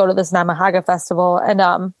like go to this Namahaga festival.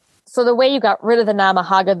 And so the way you got rid of the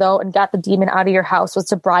Namahaga though and got the demon out of your house was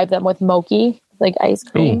to bribe them with mochi, like ice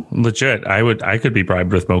cream. Ooh, legit. I could be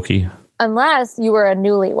bribed with mochi. Unless you were a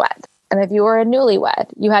newlywed. And if you were a newlywed,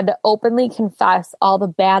 you had to openly confess all the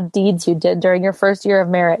bad deeds you did during your first year of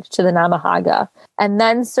marriage to the Namahaga, and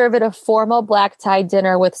then serve at a formal black tie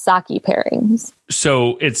dinner with sake pairings.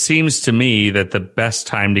 So it seems to me that the best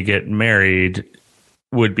time to get married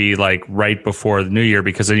would be like right before the New Year,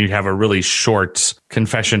 because then you'd have a really short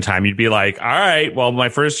confession time. You'd be like, all right, well, my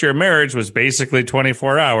first year of marriage was basically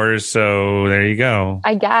 24 hours. So there you go.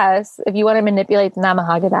 I guess if you want to manipulate the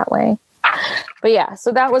Namahaga that way. But yeah,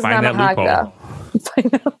 so that was Namahaga.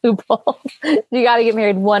 Find that loophole. You got to get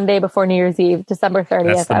married one day before New Year's Eve, December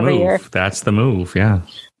 30th every year. That's the move, yeah.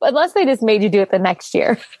 Unless they just made you do it the next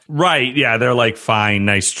year. Right, yeah. They're like, fine,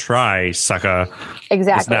 nice try, sucker.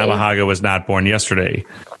 Exactly. This Namahaga was not born yesterday.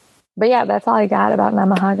 But yeah, that's all I got about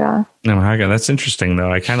Namahaga. Namahaga, that's interesting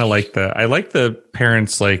though. I kind of like the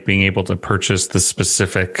parents like being able to purchase the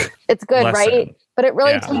specific. It's good, lesson. Right? But it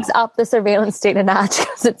really takes up the surveillance state a notch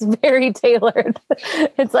because it's very tailored.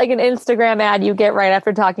 It's like an Instagram ad you get right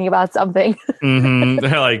after talking about something. Mm-hmm.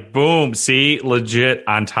 They're like, boom, see, legit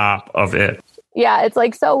on top of it. Yeah, it's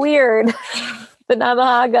like so weird. The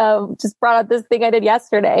Namahaga just brought up this thing I did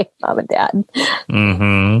yesterday, Mom and Dad.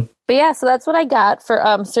 Mm-hmm. But yeah, so that's what I got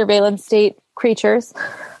for surveillance state creatures.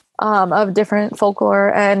 Of different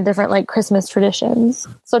folklore and different like Christmas traditions.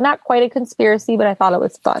 So not quite a conspiracy, but I thought it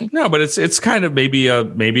was fun. No, but it's kind of maybe a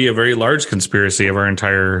very large conspiracy of our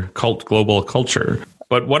entire global culture.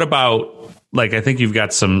 But what about like, I think you've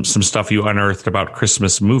got some stuff you unearthed about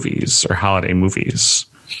Christmas movies or holiday movies.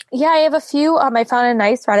 Yeah, I have a few. I found a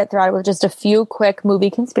nice Reddit thread with just a few quick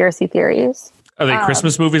movie conspiracy theories. Are they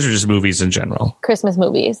Christmas movies or just movies in general? Christmas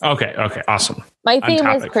movies. Okay, awesome. My theme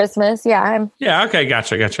is Christmas, yeah. Yeah, okay,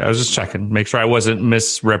 gotcha. I was just checking. Make sure I wasn't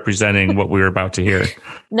misrepresenting what we were about to hear.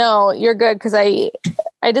 No, you're good, because I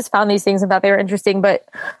just found these things and thought they were interesting. But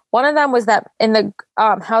one of them was that in the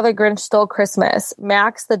How the Grinch Stole Christmas,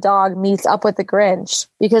 Max the dog meets up with the Grinch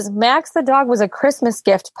because Max the dog was a Christmas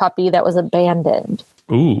gift puppy that was abandoned.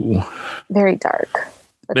 Ooh. Very dark.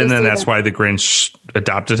 And then that's why the Grinch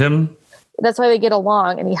adopted him? That's why they get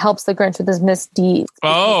along, and he helps the Grinch with his misdeeds.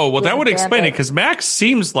 Oh, well, that would explain it, because Max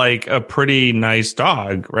seems like a pretty nice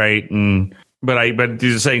dog, right? But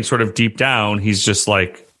you're saying sort of deep down, he's just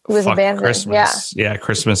like, fuck Christmas. Yeah,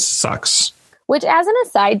 Christmas sucks. Which, as an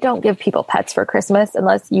aside, don't give people pets for Christmas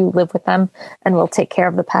unless you live with them and will take care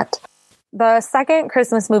of the pet. The second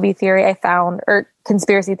Christmas movie theory I found, or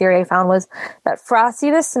conspiracy theory I found, was that Frosty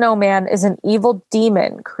the Snowman is an evil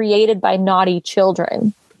demon created by naughty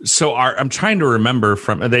children. So I'm trying to remember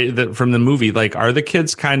from the movie, like, are the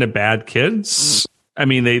kids kind of bad kids? I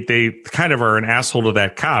mean, they kind of are an asshole to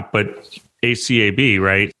that cop, but ACAB,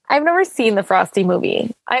 right? I've never seen the Frosty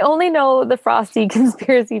movie. I only know the Frosty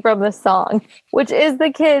conspiracy from the song, which is the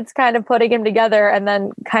kids kind of putting him together and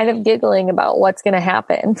then kind of giggling about what's going to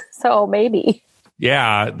happen. So maybe.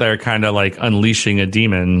 Yeah, they're kind of like unleashing a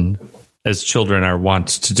demon, as children are wont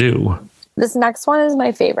to do. This next one is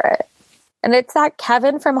my favorite. And it's that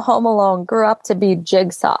Kevin from Home Alone grew up to be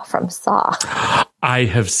Jigsaw from Saw. I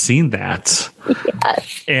have seen that.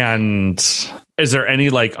 Yes. And is there any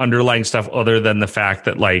like underlying stuff other than the fact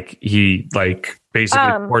that like he like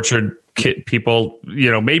basically tortured people,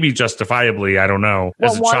 maybe justifiably, I don't know,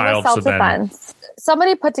 as a child. Self-defense.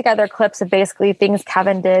 Somebody put together clips of basically things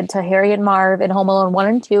Kevin did to Harry and Marv in Home Alone 1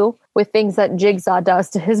 and 2 with things that Jigsaw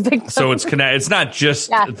does to his victims. So it's not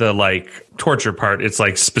just the like torture part. It's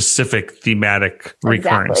like specific thematic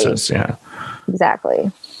recurrences. Yeah,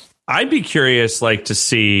 exactly. I'd be curious, like, to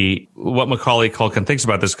see what Macaulay Culkin thinks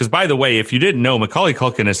about this. Because, by the way, if you didn't know, Macaulay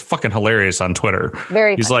Culkin is fucking hilarious on Twitter. He's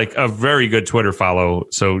funny. Like a very good Twitter follow,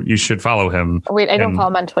 so you should follow him. Wait, I don't follow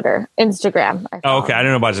him on Twitter. Instagram. Okay, I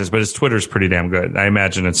don't know about this, but his Twitter's pretty damn good. I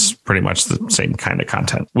imagine it's pretty much the same kind of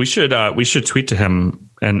content. We should tweet to him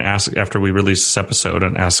and ask after we release this episode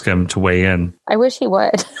and ask him to weigh in. I wish he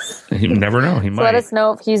would. You never know. He might. Let us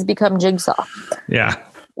know if he's become Jigsaw. Yeah.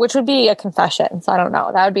 Which would be a confession. So I don't know.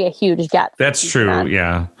 That would be a huge get. That's true.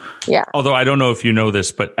 Yeah. Yeah. Although I don't know if you know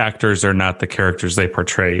this, but actors are not the characters they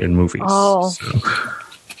portray in movies. Oh. So.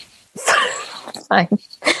 Fine.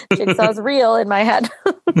 Jigsaw's real in my head.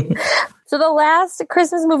 So the last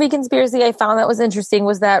Christmas movie conspiracy I found that was interesting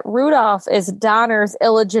was that Rudolph is Donner's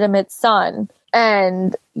illegitimate son.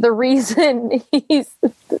 And the reason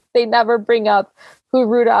they never bring up who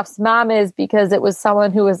Rudolph's mom is because it was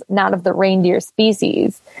someone who was not of the reindeer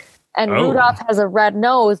species. And Rudolph has a red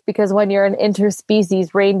nose because when you're an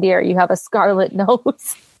interspecies reindeer, you have a scarlet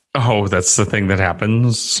nose. Oh, that's the thing that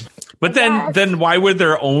happens. But then why would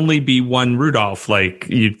there only be one Rudolph? Like,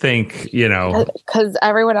 you'd think, Because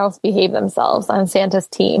everyone else behaved themselves on Santa's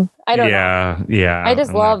team. I don't know. Yeah. I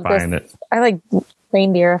just love this. I like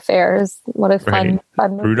reindeer affairs. What a fun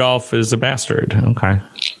movie. Rudolph is a bastard. Okay.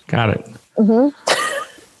 Got it. Mm-hmm.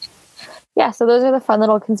 Yeah, so those are the fun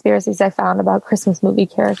little conspiracies I found about Christmas movie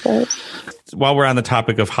characters. While we're on the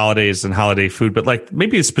topic of holidays and holiday food, but like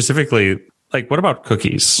maybe specifically, like what about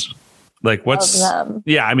cookies? Like what's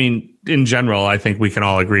I mean, in general, I think we can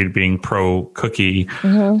all agree to being pro cookie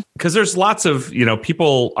because there's lots of,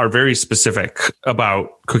 people are very specific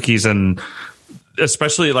about cookies and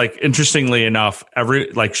especially like interestingly enough,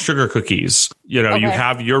 like sugar cookies, you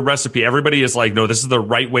have your recipe. Everybody is like, no, this is the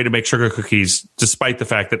right way to make sugar cookies, despite the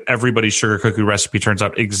fact that everybody's sugar cookie recipe turns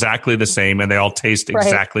out exactly the same and they all taste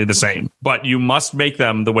exactly the same. But you must make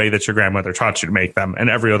them the way that your grandmother taught you to make them. And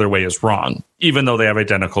every other way is wrong, even though they have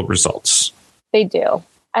identical results. They do.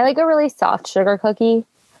 I like a really soft sugar cookie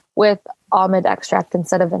with almond extract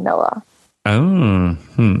instead of vanilla. I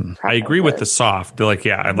agree with the soft. Like,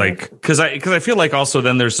 because I feel like also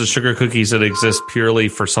then there's the sugar cookies that exist purely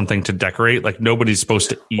for something to decorate. Like nobody's supposed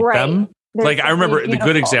to eat them. Like I remember the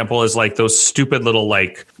good example is like those stupid little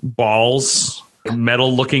like balls,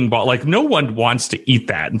 metal looking ball. Like no one wants to eat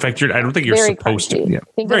that. In fact, I don't think you're supposed to. Yeah,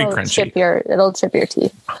 very crunchy. It'll chip your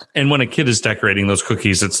teeth. And when a kid is decorating those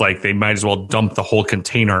cookies, it's like they might as well dump the whole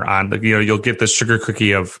container on. You'll get this sugar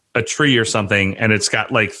cookie of a tree or something, and it's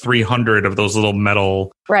got like 300 of those little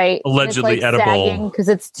metal, allegedly edible, because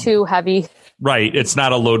it's too heavy. Right, it's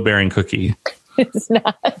not a load bearing cookie. It's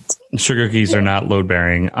not. Sugar cookies are not load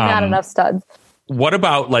bearing. Not enough studs. What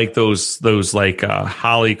about like those like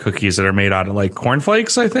holly cookies that are made out of like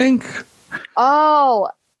cornflakes, I think? Oh,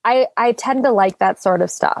 I tend to like that sort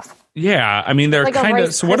of stuff. Yeah, I mean, they're like kind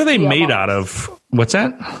of... So what are they made out of? What's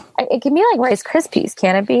that? It can be like Rice Krispies,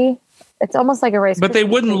 can it be? It's almost like a Rice Krispies. But they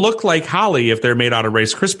wouldn't look like holly if they're made out of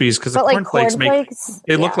Rice Krispies because the cornflakes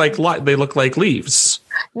look like leaves.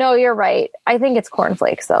 No, you're right. I think it's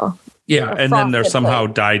cornflake, though. Yeah, and then they're somehow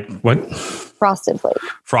dyed... What? Frosted Flakes.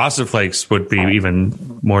 Frosted Flakes would be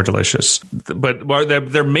even more delicious. But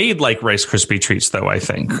they're made like Rice Krispie treats, though, I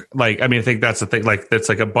think. Like, I mean, I think that's the thing. Like, it's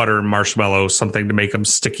like a butter marshmallow, something to make them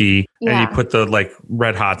sticky. Yeah. And you put the, like,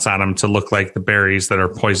 Red Hots on them to look like the berries that are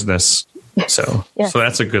poisonous. So, so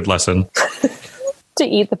that's a good lesson. To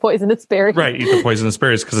eat the poisonous berries. Right, eat the poisonous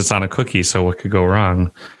berries because it's on a cookie, so what could go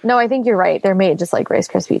wrong? No, I think you're right. They're made just like Rice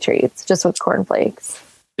Krispie treats, just with cornflakes.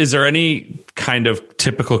 Is there any kind of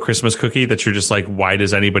typical Christmas cookie that you're just like, why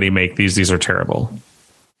does anybody make these? These are terrible.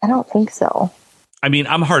 I don't think so. I mean,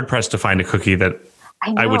 I'm hard pressed to find a cookie that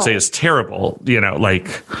I would say is terrible. You know,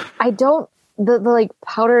 like I don't the like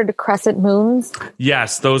powdered crescent moons.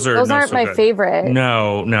 Yes, those aren't so my good. favorite.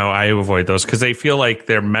 No, I avoid those because they feel like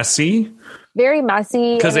they're messy. Very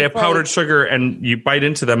messy because they have powdered sugar, and you bite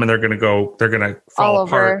into them, and they're going to fall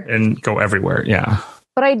apart and go everywhere. Yeah.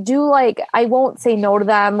 But I won't say no to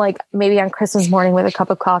them, like maybe on Christmas morning with a cup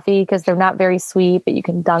of coffee because they're not very sweet, but you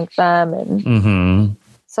can dunk them. And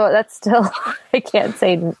so that's still, I can't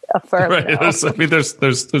say affirm. Right. No.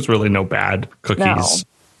 There's really no bad cookies. No.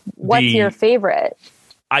 What's your favorite?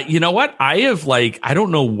 You know what? I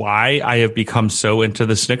don't know why I have become so into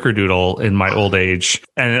the snickerdoodle in my old age.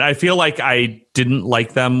 And I feel like I didn't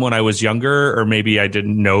like them when I was younger, or maybe I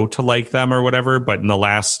didn't know to like them or whatever. But in the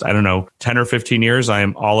last, 10 or 15 years, I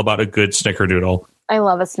am all about a good snickerdoodle. I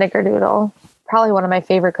love a snickerdoodle. Probably one of my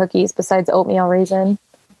favorite cookies besides oatmeal raisin.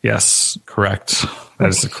 Yes, correct. That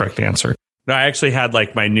is the correct answer. No, I actually had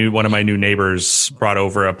one of my new neighbors brought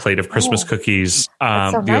over a plate of Christmas cookies the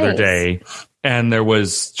other day. And there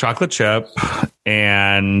was chocolate chip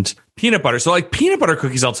and peanut butter. So peanut butter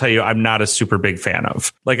cookies, I'll tell you, I'm not a super big fan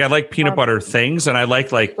of. I like peanut butter things, and I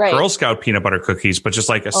like Girl Scout peanut butter cookies, but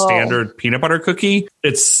just a standard peanut butter cookie.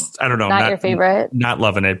 It's, I don't know. Not your favorite? Not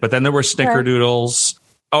loving it. But then there were snickerdoodles.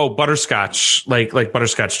 Oh, butterscotch, like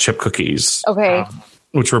butterscotch chip cookies. Okay.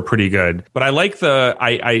 Which were pretty good. But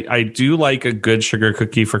I do like a good sugar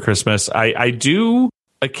cookie for Christmas. I do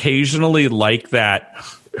occasionally like that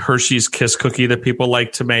Hershey's Kiss cookie that people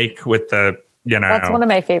like to make with the, That's one of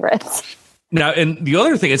my favorites. Now, and the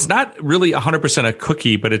other thing, it's not really 100% a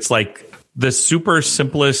cookie, but it's the super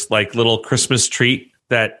simplest, little Christmas treat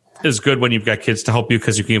that is good when you've got kids to help you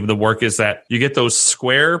because you can give them the work, is that you get those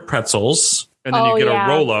square pretzels and then you get a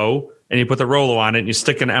Rolo, and you put the Rolo on it and you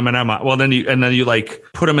stick an M&M on. Well, then you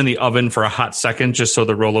put them in the oven for a hot second just so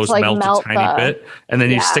the Rolos melt a tiny bit. And then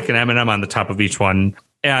you stick an M&M on the top of each one.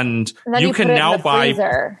 And you can now buy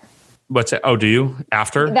freezer. What's it? Oh, do you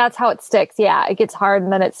after? That's how it sticks. Yeah, it gets hard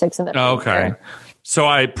and then it sticks in the freezer. Okay.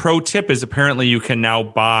 So pro tip is apparently you can now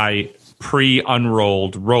buy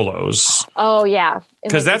pre-unrolled Rolos. Oh yeah,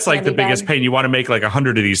 because that's the biggest pain. You want to make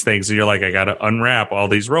 100 of these things, and you're I got to unwrap all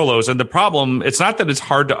these Rolos. And the problem, it's not that it's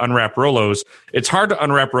hard to unwrap Rolos; it's hard to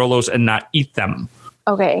unwrap Rolos and not eat them.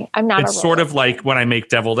 Okay, I'm not. It's sort of like when I make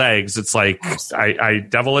deviled eggs. It's I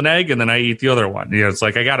devil an egg and then I eat the other one. It's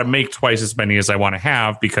I got to make twice as many as I want to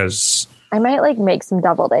have because I might make some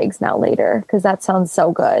deviled eggs now later because that sounds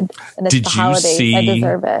so good. And it's the holidays. I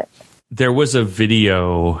deserve it. There was a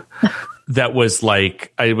video that was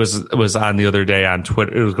it was on the other day on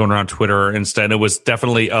Twitter. It was going around Twitter instead. It was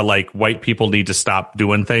definitely a white people need to stop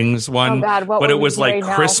doing things one. Oh God, but it was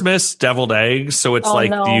Christmas deviled eggs. So it's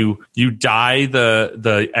you dye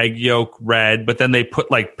the egg yolk red, but then they put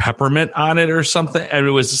peppermint on it or something. And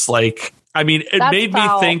it was just it made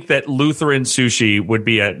me think that Lutheran sushi would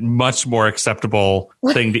be a much more acceptable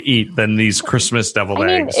thing to eat than these Christmas deviled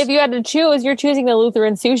eggs. If you had to choose, you're choosing the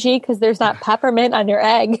Lutheran sushi because there's not peppermint on your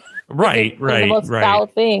egg. Right. The most foul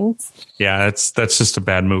things. Yeah, that's just a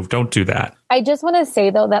bad move. Don't do that. I just want to say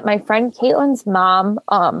though that my friend Caitlin's mom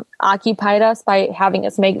occupied us by having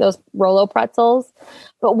us make those Rolo pretzels,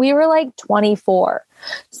 but we were 24.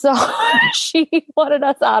 So she wanted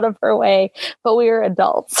us out of her way, but we were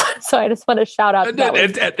adults. So I just want to shout out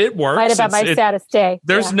that it works. Might have been my saddest day.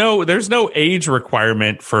 There's no age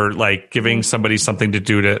requirement for giving somebody something to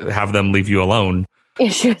do to have them leave you alone.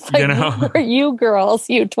 She was you girls,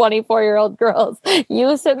 you 24-year-old girls,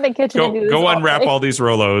 you sit in the kitchen and do this. Go unwrap all these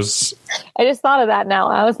Rolos. I just thought of that now.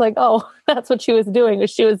 I was oh, that's what she was doing. Was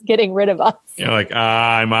she was getting rid of us. You're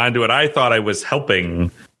I'm onto it. I thought I was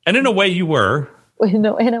helping. And in a way you were. In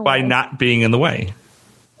a way. By not being in the way.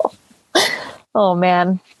 Oh,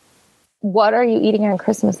 man. What are you eating on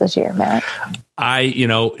Christmas this year, Matt?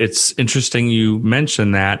 It's interesting you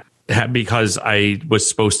mentioned that. Because I was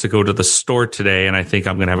supposed to go to the store today, and I think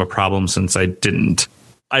I'm going to have a problem since I didn't.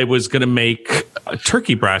 I was going to make a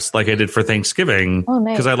turkey breast like I did for Thanksgiving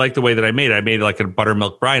because I like the way that I made it. I made a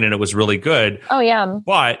buttermilk brine, and it was really good. Oh, yeah.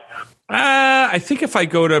 But I think if I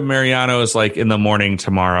go to Mariano's in the morning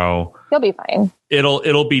tomorrow, you'll be fine.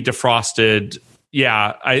 It'll be defrosted.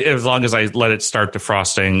 Yeah, as long as I let it start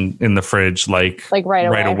defrosting in the fridge,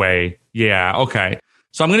 right away. Yeah, okay.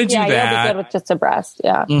 So I'm going to do that. Yeah, you'll be good with just a breast.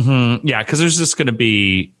 Yeah. Mm-hmm. Yeah, because there's just going to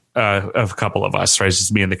be a couple of us, right? It's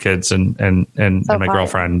just me and the kids and my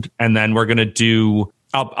girlfriend. And then we're going to do,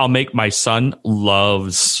 I'll make, my son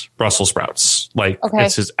loves Brussels sprouts.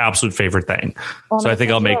 It's his absolute favorite thing. Well, so I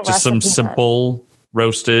think I'll make just some simple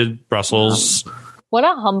roasted Brussels. What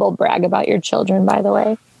a humble brag about your children, by the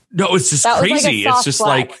way. No, it's just That was crazy. like a soft It's just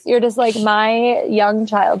flex. like, You're just like, my young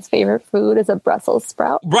child's favorite food is a Brussels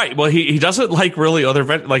sprout. right. Well, he doesn't like really other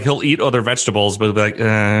like he'll eat other vegetables, but he'll be like,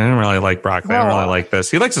 I don't really like broccoli. I don't really like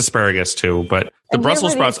this. He likes asparagus too, but the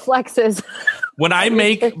Brussels sprouts flexes. When I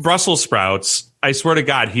make Brussels sprouts, I swear to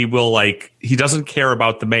God, he will like, he doesn't care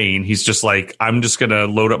about the main. He's just like, I'm just going to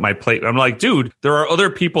load up my plate. I'm like, dude, there are other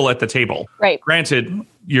people at the table. Right. Granted,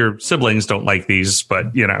 your siblings don't like these, but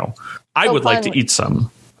I would like to eat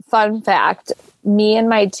some. Fun fact. Me and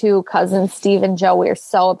my two cousins, Steve and Joe, we were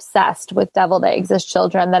so obsessed with deviled eggs as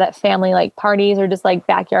children that at family like parties or just like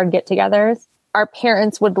backyard get-togethers, our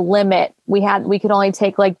parents would limit. We could only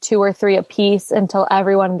take like 2 or 3 a piece until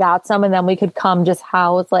everyone got some, and then we could come just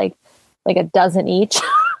house like a dozen each.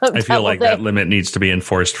 I feel like that limit needs to be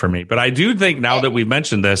enforced for me. But I do think now that we've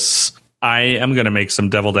mentioned this, I am going to make some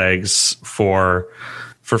deviled eggs for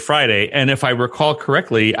Friday. And if I recall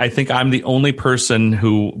correctly, I think I'm the only person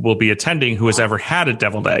who will be attending who has ever had a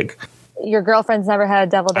deviled egg. Your girlfriend's never had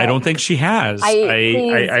a deviled egg? I don't think she has.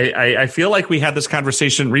 I feel like we had this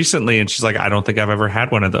conversation recently, and she's like, I don't think I've ever had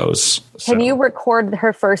one of those. Can you record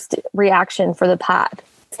her first reaction for the pod?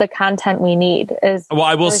 It's the content we need. Well,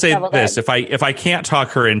 I will say this. If I can't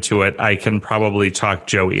talk her into it, I can probably talk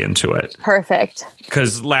Joey into it. Perfect.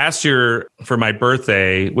 Because last year for my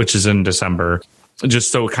birthday, which is in December,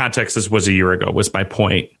 just so context, this was a year ago, was my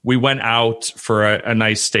point. We went out for a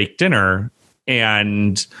nice steak dinner,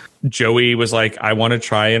 and Joey was like, I want to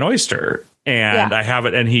try an oyster. And I have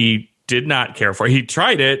it. And he did not care for it. He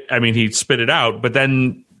tried it. I mean, he spit it out. But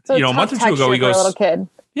then, a month or two ago, he goes, little kid.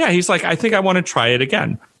 Yeah, he's like, I think I want to try it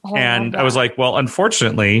again. Oh, and I was like, well,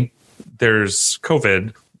 unfortunately, there's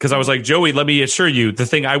COVID. Because I was like, Joey, let me assure you, the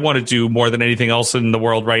thing I want to do more than anything else in the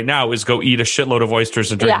world right now is go eat a shitload of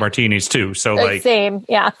oysters and drink martinis too. So like, same,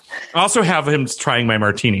 yeah. I also have him trying my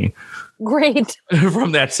martini. Great.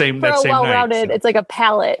 From that same night. Well-rounded, so. It's like a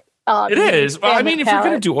palate. It is. Well, I mean, if you're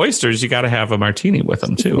going to do oysters, you got to have a martini with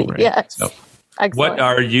them too, right? Yes. So, what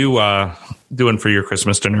are you doing for your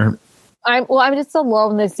Christmas dinner? I'm just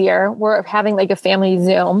alone this year. We're having like a family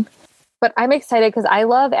Zoom. But I'm excited because I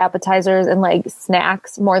love appetizers and like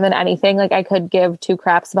snacks more than anything. Like I could give 2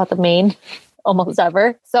 craps about the main almost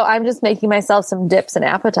ever. So I'm just making myself some dips and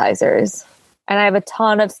appetizers. And I have a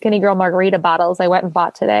ton of Skinny Girl margarita bottles I went and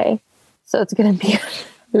bought today. So it's going to be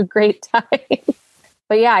a great time.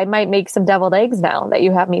 But yeah, I might make some deviled eggs now that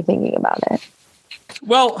you have me thinking about it.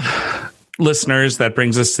 Well, listeners, that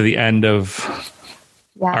brings us to the end of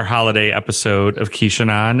our holiday episode of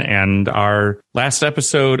Kishanon and our last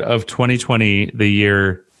episode of 2020, the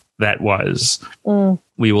year that was.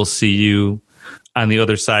 We will see you on the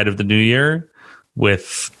other side of the new year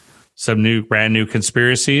with some brand new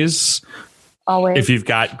conspiracies. Always. If you've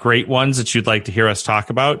got great ones that you'd like to hear us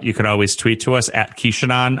talk about, you can always tweet to us at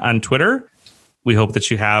Kishanon on Twitter. We hope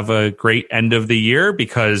that you have a great end of the year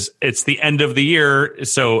because it's the end of the year.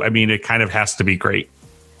 So, I mean, it kind of has to be great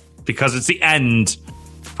because it's the end.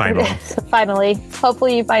 Finally.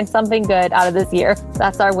 Hopefully you find something good out of this year.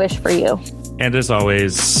 That's our wish for you. And as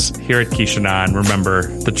always, here at Kishanon, remember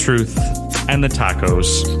the truth and the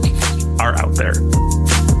tacos are out there.